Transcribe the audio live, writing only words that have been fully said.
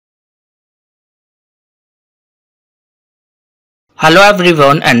Hello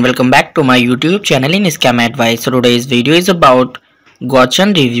everyone and welcome back to my YouTube channel in Scam Advice. So today's video is about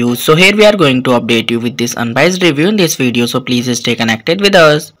Guochun Reviews. So here we are going to update you with this unbiased review in this video, so please stay connected with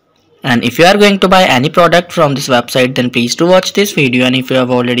us. And if you are going to buy any product from this website, then please do watch this video. And if you have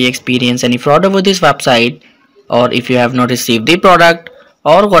already experienced any fraud over this website, or if you have not received the product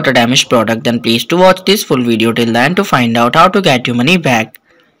or got a damaged product, then please do watch this full video till the end to find out how to get your money back.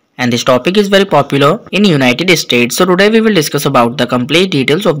 And this topic is very popular in United States. So today we will discuss about the complete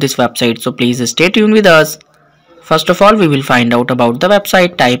details of this website. So please stay tuned with us. First of all, we will find out about the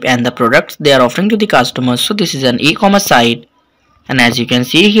website type and the products they are offering to the customers. So this is an e-commerce site, and as you can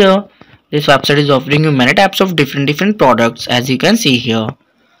see here, this website is offering you many types of different products, as you can see here.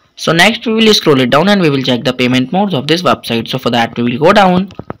 So next we will scroll it down and we will check the payment modes of this website. So for that we will go down.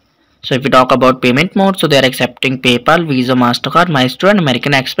 So if we talk about payment mode, so they are accepting PayPal, Visa, MasterCard, Maestro and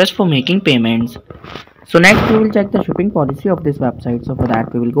American Express for making payments. So next we will check the shipping policy of this website. So for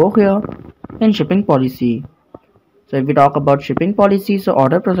that we will go here in shipping policy. So if we talk about shipping policy, so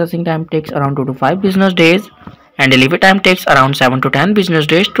order processing time takes around 2 to 5 business days and delivery time takes around 7 to 10 business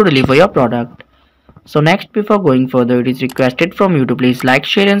days to deliver your product. So next, before going further, it is requested from you to please like,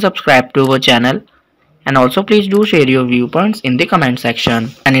 share and subscribe to our channel. And also please do share your viewpoints in the comment section.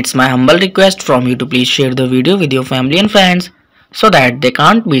 And it's my humble request from you to please share the video with your family and friends so that they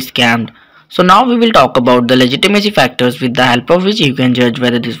can't be scammed. So now we will talk about the legitimacy factors, with the help of which you can judge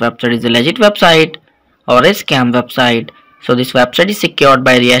whether this website is a legit website or a scam website. So this website is secured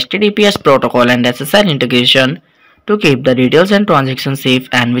by the HTTPS protocol and SSL integration to keep the details and transactions safe,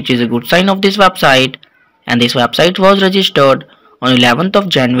 and which is a good sign of this website. And this website was registered on 11th of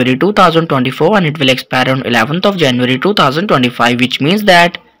January 2024 and it will expire on 11th of January 2025, which means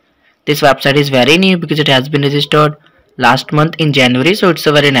that this website is very new because it has been registered last month in January. So it's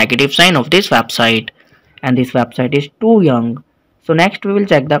a very negative sign of this website, and this website is too young. So next we will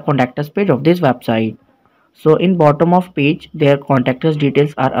check the contact us page of this website. So in bottom of page, their contact us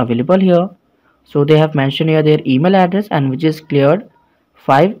details are available here. So they have mentioned here their email address, and which is cleared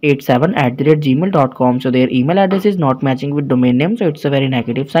 587@gmail.com. So their email address is not matching with domain name, so it's a very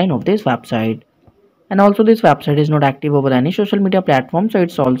negative sign of this website. And also this website is not active over any social media platform, so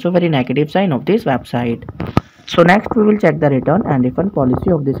it's also a very negative sign of this website. So next we will check the return and refund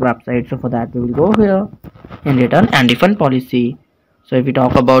policy of this website. So for that we will go here in return and refund policy. So if we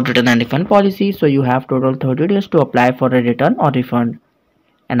talk about return and refund policy, so you have total 30 days to apply for a return or refund,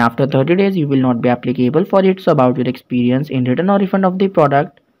 and after 30 days you will not be applicable for it. So about your experience in return or refund of the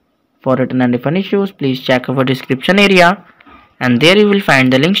product, for return and refund issues, please check our description area, and there you will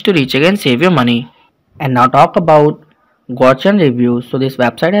find the links to recheck and save your money. And now talk about Guochun Reviews. So this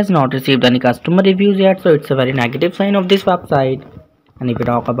website has not received any customer reviews yet, so it's a very negative sign of this website. And if we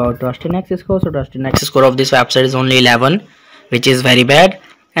talk about Trust in Access score, so Trust in Access score of this website is only 11, which is very bad.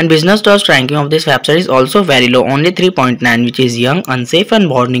 And business trust ranking of this website is also very low, only 3.9, which is young, unsafe and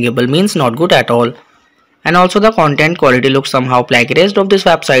vulnerable, means not good at all. And also the content quality looks somehow plagiarized of this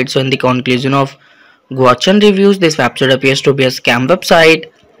website. So in the conclusion of Guochun Reviews, this website appears to be a scam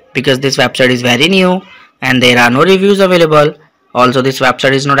website because this website is very new and there are no reviews available. Also this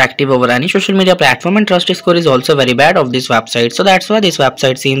website is not active over any social media platform, and trust score is also very bad of this website. So that's why this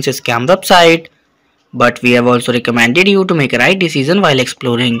website seems a scam website. But we have also recommended you to make a right decision while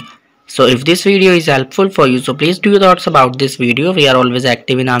exploring. So if this video is helpful for you, so please do your thoughts about this video. We are always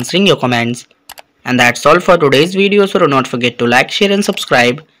active in answering your comments. And that's all for today's video. So do not forget to like, share and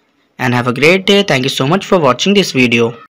subscribe. And have a great day. Thank you so much for watching this video.